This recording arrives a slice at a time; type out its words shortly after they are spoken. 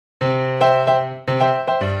My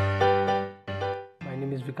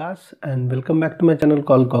name is Vikas and welcome back to my channel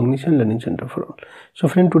called Cognition Learning Center for All. So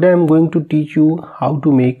friend, today I am going to teach you how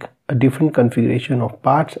to make a different configuration of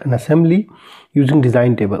parts and assembly using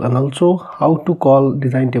design table, and also how to call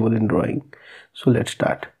design table in drawing. So let's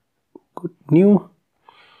start. Go to new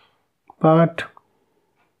part.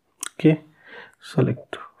 Okay,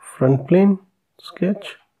 select front plane,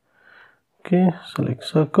 sketch. Okay, select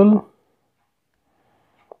circle,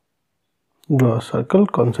 draw a circle,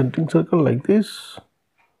 concentric circle like this.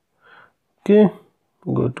 Okay,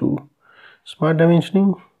 go to smart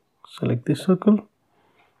dimensioning, select this circle,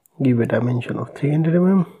 give a dimension of 300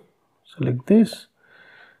 mm, select this,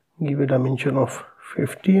 give a dimension of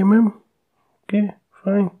 50 mm. Okay,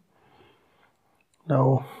 fine.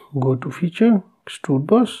 Now go to feature, extrude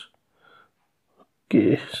boss.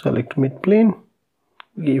 Okay, select mid plane,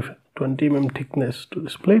 give 20 mm thickness to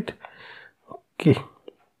this plate. Okay,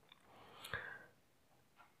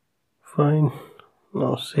 fine.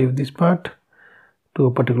 Now save this part to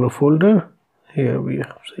a particular folder. Here we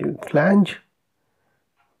have saved flange.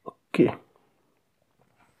 Okay,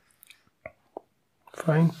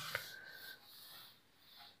 fine.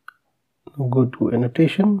 Now go to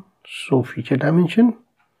annotation, show feature dimension.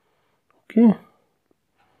 Okay,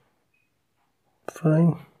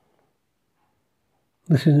 fine.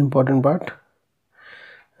 This is important part.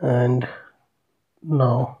 And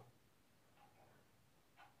now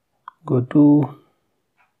go to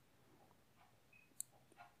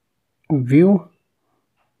view,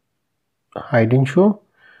 hide and show,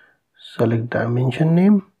 select dimension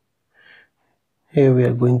name. Here we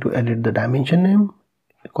are going to edit the dimension name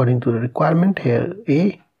according to the requirement. Here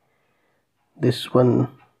A, this one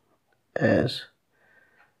as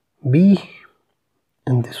B,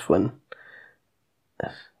 and this one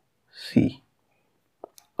as C.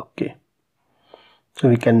 Okay, so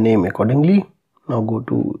we can name accordingly. Now go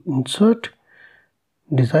to insert,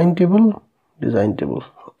 design table.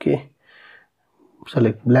 Okay,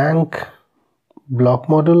 select blank, block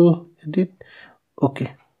model, edit.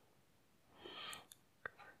 Okay,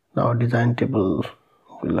 now design table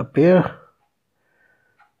will appear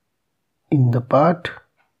in the part.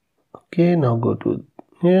 Okay, now go to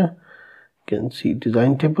here, you can see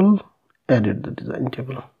design table, edit the design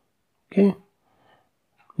table. Okay,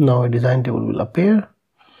 now a design table will appear.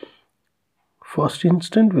 First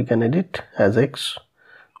instant we can edit as X,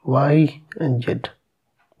 Y and Z.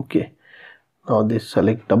 Okay, now this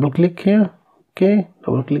select, double click here. Okay,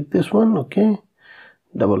 double click this one. Okay,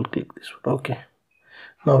 double click this one. Okay,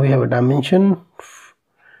 now we have a dimension.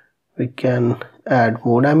 We can add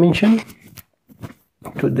more dimension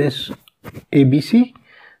to this ABC.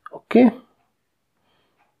 Okay,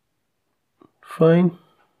 fine.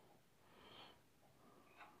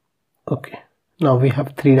 Okay, now we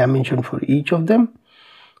have 3 dimensions for each of them,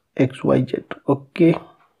 X, Y, Z. Okay,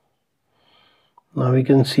 now we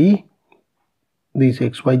can see this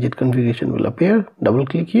XYZ configuration will appear. Double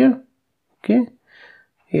click here. Okay,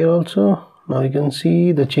 here also. Now you can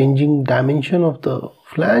see the changing dimension of the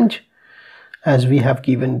flange as we have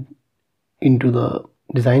given into the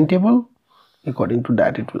design table. According to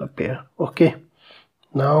that it will appear. Okay,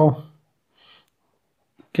 now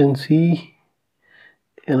you can see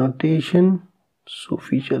annotation, so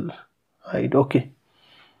feature hide. Okay,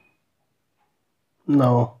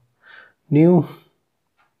 now new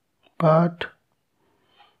part,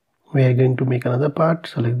 we are going to make another part.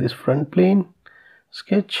 Select this front plane,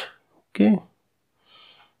 sketch. Okay,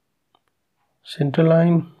 center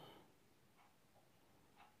line,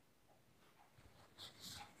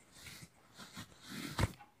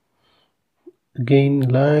 again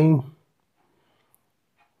line.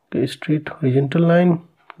 Okay, straight horizontal line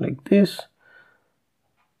like this.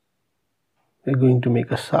 We're going to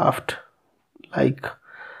make a shaft like,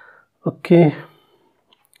 okay,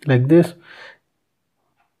 like this.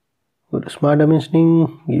 Go to smart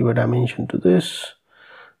dimensioning, give a dimension to this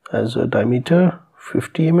as a diameter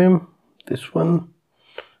 50 mm. This one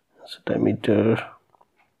as a diameter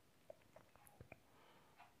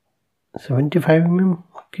 75 mm.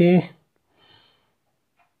 Okay,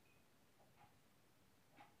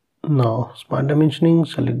 now smart dimensioning,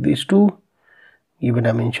 select these two, give a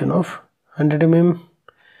dimension of 100 mm.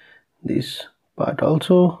 This part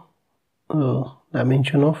also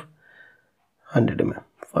dimension of 100 mm.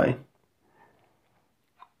 Fine.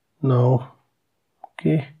 Now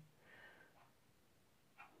okay,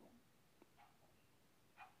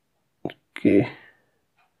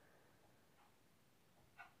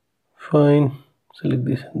 fine. Select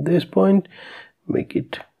this and this point, make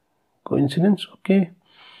it coincidence. Okay,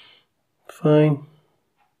 fine,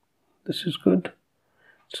 this is good.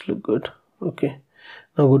 It's look good. Okay,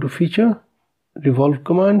 now go to feature, revolve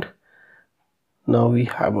command. Now we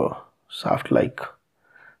have a shaft like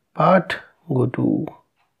part. Go to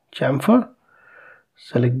chamfer,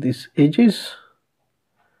 select these edges,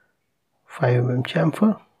 5 mm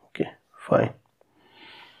chamfer. Okay, fine.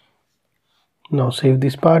 Now save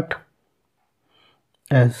this part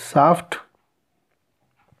as shaft.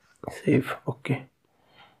 Save. Okay,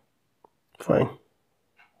 fine.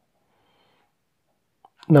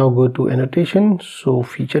 Now go to annotation, show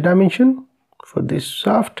feature dimension for this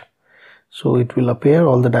shaft, so it will appear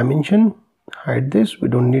all the dimension. Hide this, we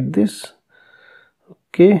don't need this.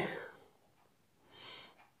 Okay,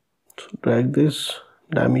 so drag this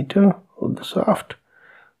diameter of the shaft.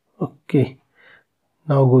 Okay,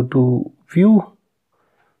 now go to view,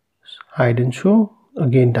 hide and show,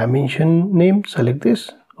 again dimension name, select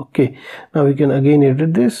this. Okay, now we can again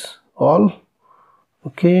edit this all.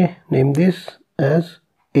 Okay, name this as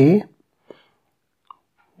A,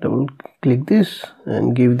 double click this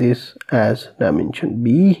and give this as dimension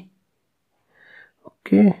B.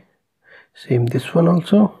 Okay, same this one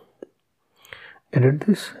also, edit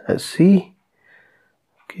this as C.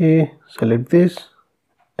 Okay, select this,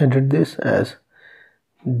 edit this as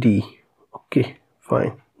D. Okay,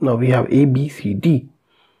 fine. Now we have A, B, C, D.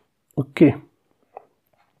 Okay,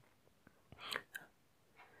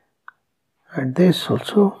 add this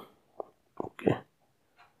also. Okay,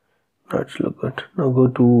 now it's look good. Now go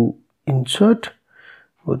to insert,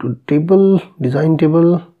 go to table, design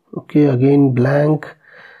table. Okay, again blank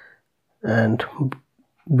and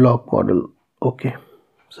block model. Okay,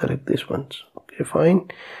 select this ones. Okay, fine.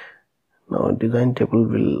 Now design table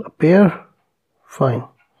will appear. Fine,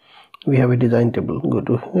 we have a design table. Go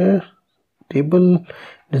to here, table,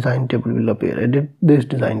 design table will appear. Edit this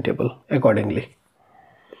design table accordingly.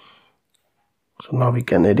 So now we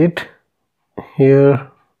can edit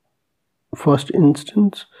here. First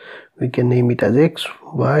instance we can name it as X,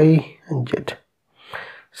 Y and Z.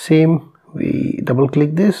 Same, we double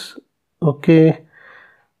click this. Okay,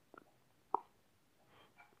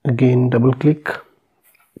 again double click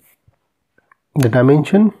the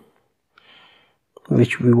dimension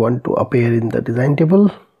which we want to appear in the design table.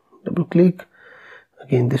 Double click,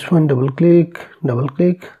 again this one, double click,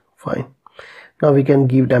 fine. Now we can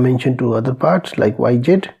give dimension to other parts like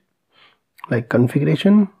YZ, like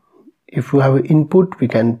configuration. If you have an input, we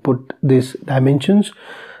can put these dimensions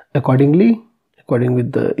according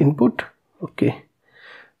with the input. Okay,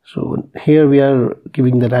 so here we are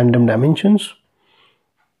giving the random dimensions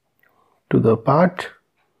to the part.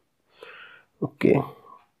 Okay,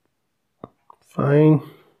 fine.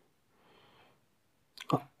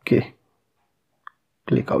 Okay,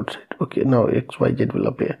 click outside. Okay, now XYZ will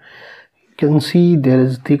appear. You can see there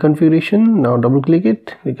is the configuration. Now double click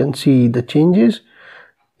it, we can see the changes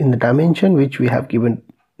in the dimension which we have given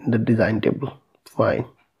in the design table. Fine,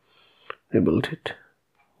 rebuild it.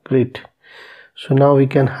 Great. So now we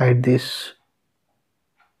can hide this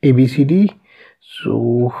ABCD.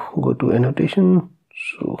 So go to annotation,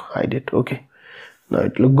 so hide it. Okay, now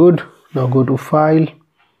it look good. Now go to file,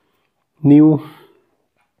 new.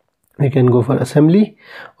 We can go for assembly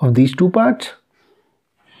of these two parts.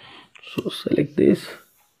 So select this,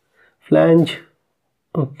 flange.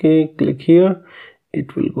 Okay, click here.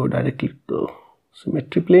 It will go directly to the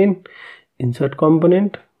symmetry plane. Insert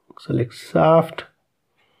component, select shaft.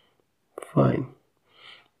 Fine.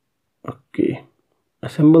 Okay,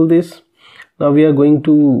 assemble this. Now we are going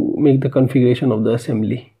to make the configuration of the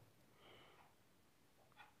assembly.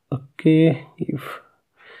 Okay, if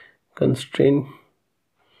constraint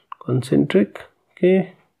concentric.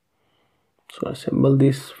 Okay, so assemble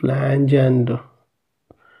this flange and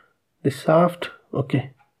this shaft.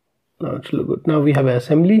 Okay, now it's look good. Now we have an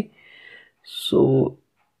assembly, so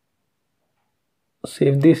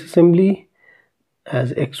save this assembly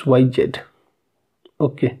as XYZ.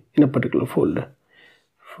 Okay, in a particular folder.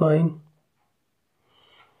 Fine,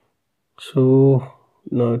 so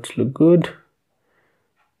now it's look good.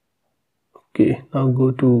 Okay, now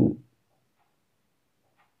go to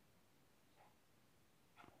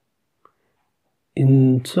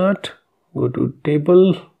insert, go to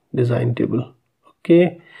table, design table.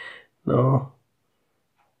 Okay, now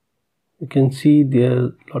you can see there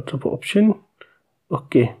are lots of options.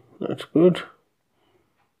 Okay, that's good.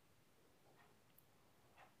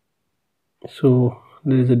 So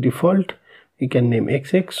there is a default. We can name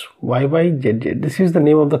XX, YY, ZZ. This is the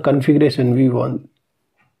name of the configuration we want.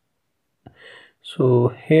 So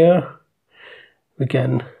here we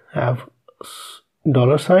can have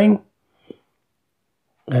 $sign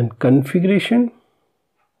and configuration.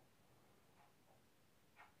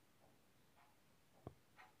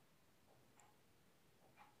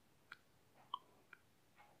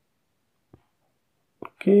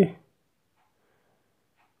 Okay,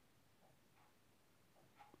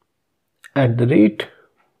 @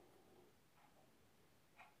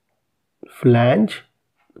 flange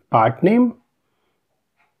part name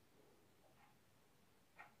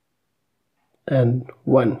and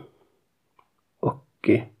 1.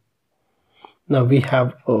 Okay, now we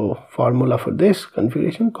have a formula for this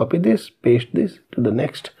configuration. Copy this, paste this to the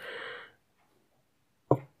next.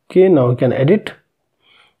 Okay, now we can edit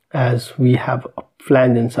as we have a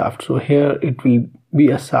flange and shaft. So here it will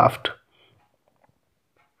be a shaft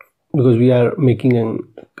because we are making a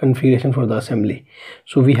configuration for the assembly.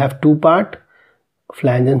 So we have two part,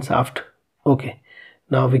 flange and shaft. Okay,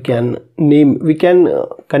 now we can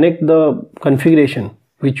connect the configuration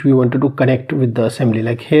which we wanted to connect with the assembly.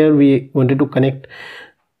 Like here we wanted to connect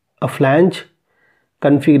a flange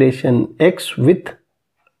configuration X with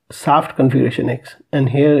shaft configuration X, and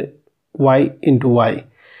here Y into Y,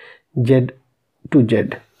 Z to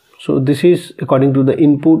Z. So this is according to the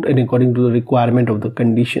input and according to the requirement of the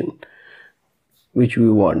condition which we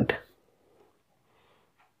want.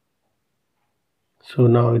 So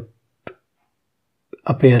now it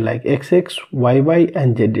appear like XX, YY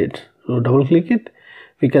and ZZ. So double click it,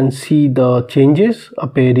 we can see the changes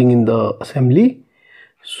appearing in the assembly.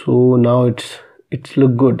 So now it's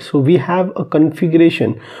look good. So we have a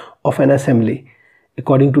configuration of an assembly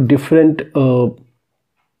according to different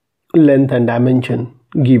length and dimension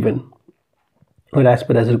given or as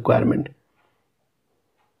per as requirement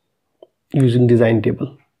using design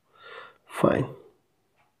table. Fine,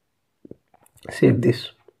 save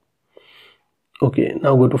this. Okay,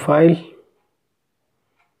 now go to file.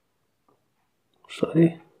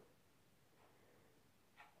 Sorry.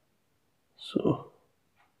 So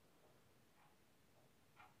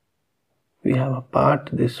we have a part,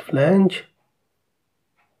 this flange.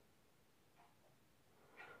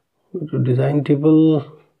 Go to design table.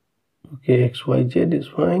 Okay, XYZ is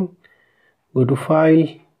fine. Go to file,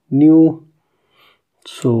 new.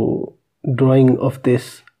 So drawing of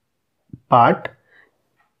this part,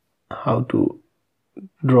 how to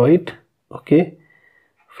draw it. Okay,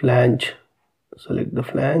 flange, select the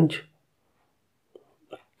flange.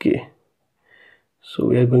 Okay, so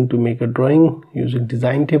we are going to make a drawing using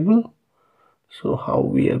design table. So how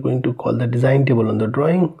we are going to call the design table on the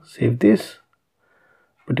drawing? Save this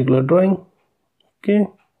particular drawing. Okay,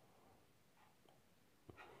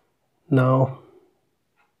 now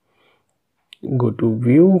go to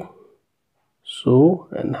view, show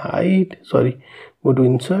and hide. Sorry, go to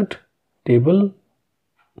insert, table,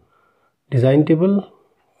 design table.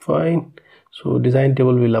 Fine, so design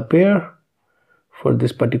table will appear for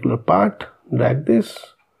this particular part. Drag this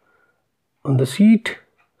on the sheet.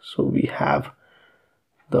 So we have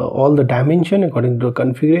all the dimension according to the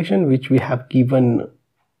configuration which we have given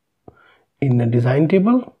in the design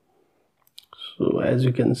table. So as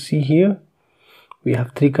you can see here, we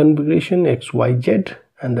have 3 configuration, X, Y, Z,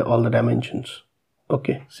 and all the dimensions.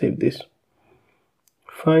 Okay, save this.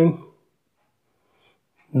 Fine,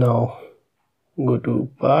 now go to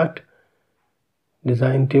part,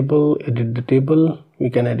 design table, edit the table. We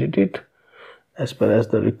can edit it as per as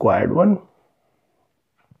the required one.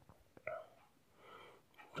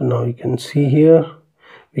 So now you can see here,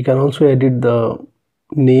 we can also edit the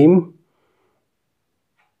name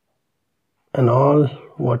and all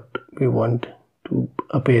what we want to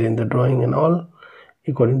appear in the drawing and all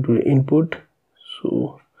according to the input.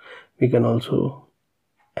 So we can also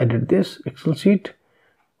edit this Excel sheet.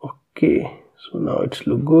 Okay, so now it's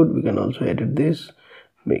look good. We can also edit this,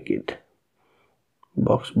 make it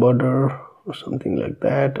box border or something like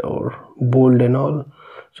that, or bold and all.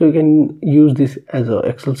 So you can use this as a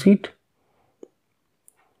Excel sheet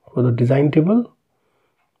for the design table.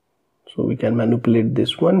 So we can manipulate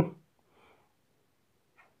this one.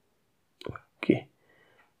 Okay,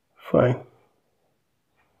 fine.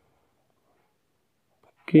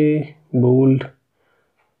 Okay, bold.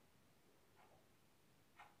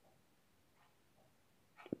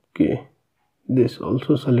 Okay, this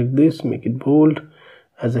also, select this, make it bold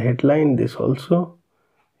as a headline. This also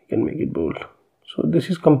you can make it bold. So this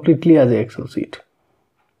is completely as an Excel sheet.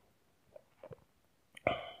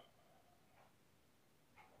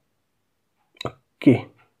 Okay,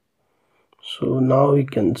 so now we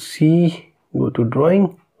can see, go to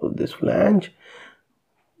drawing of this flange.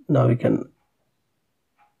 Now we can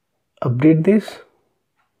update this.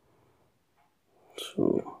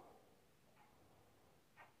 So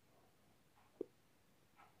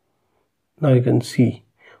now you can see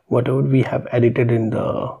whatever we have edited in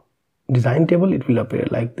the design table, it will appear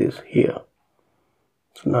like this here.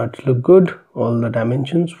 So now it looks good. All the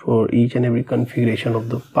dimensions for each and every configuration of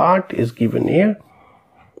the part is given here.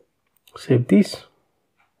 Save this.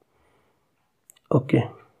 Okay,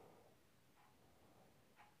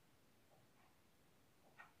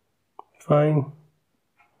 fine.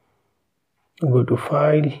 Go to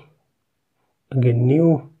file, again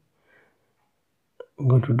new,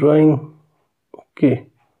 go to drawing. Okay,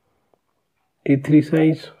 A3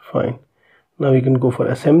 size, fine. Now we can go for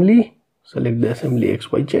assembly. Select the assembly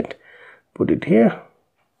XYZ, put it here.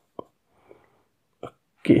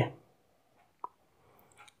 Okay,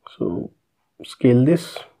 so scale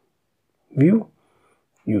this view,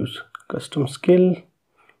 use custom scale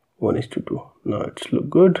 1:2. Now it's look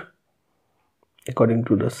good according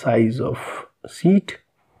to the size of seat.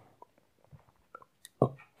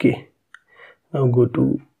 Okay, now go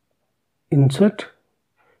to insert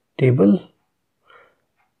table,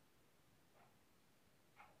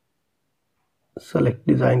 select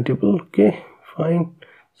design table. Okay, fine.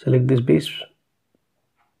 Select this base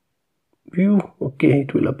view. Okay,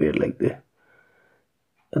 it will appear like this.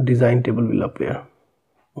 A design table will appear.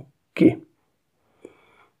 Okay,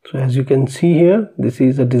 so as you can see here, this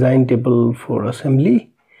is a design table for assembly.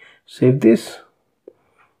 Save this.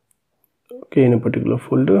 Okay, in a particular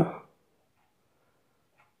folder.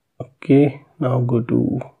 Okay, now go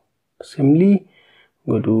to assembly,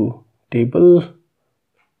 go to table,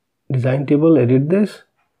 design table, edit this.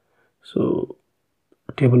 So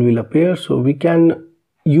table will appear. So we can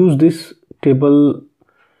use this table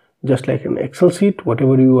just like an Excel sheet.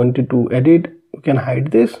 Whatever you wanted to edit, we can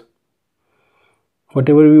hide this.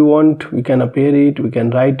 Whatever we want, we can appear it, we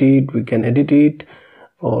can write it, we can edit it,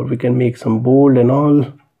 or we can make some bold and all.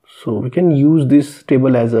 So we can use this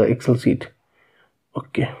table as a Excel sheet.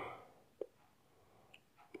 Okay,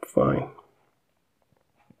 fine.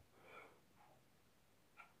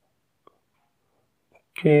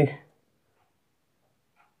 Okay,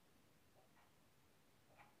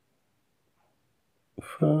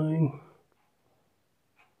 fine.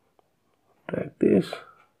 Drag this.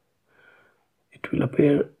 It will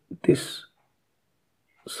appear this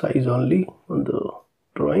size only on the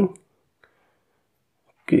drawing.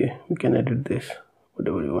 Okay, we can edit this,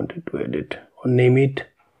 whatever you wanted to edit or name it.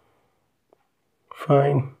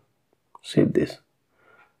 Fine, save this.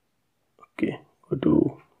 Okay, go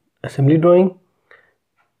to assembly drawing,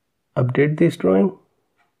 update this drawing.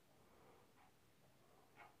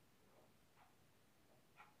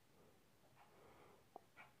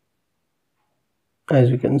 As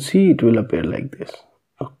you can see, it will appear like this.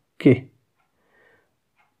 Okay,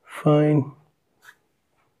 fine.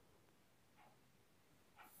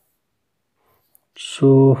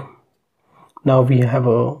 So now we have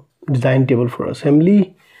a design table for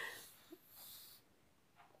assembly.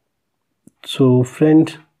 So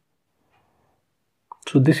friends,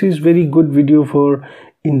 so this is very good video for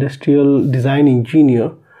industrial design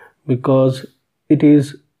engineer, because it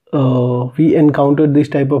is we encountered this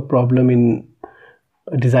type of problem in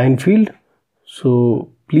a design field.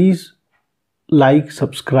 So please like,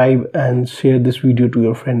 subscribe and share this video to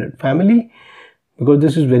your friend and family, because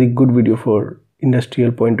this is very good video for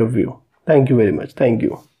industrial point of view. Thank you very much. Thank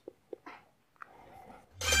you.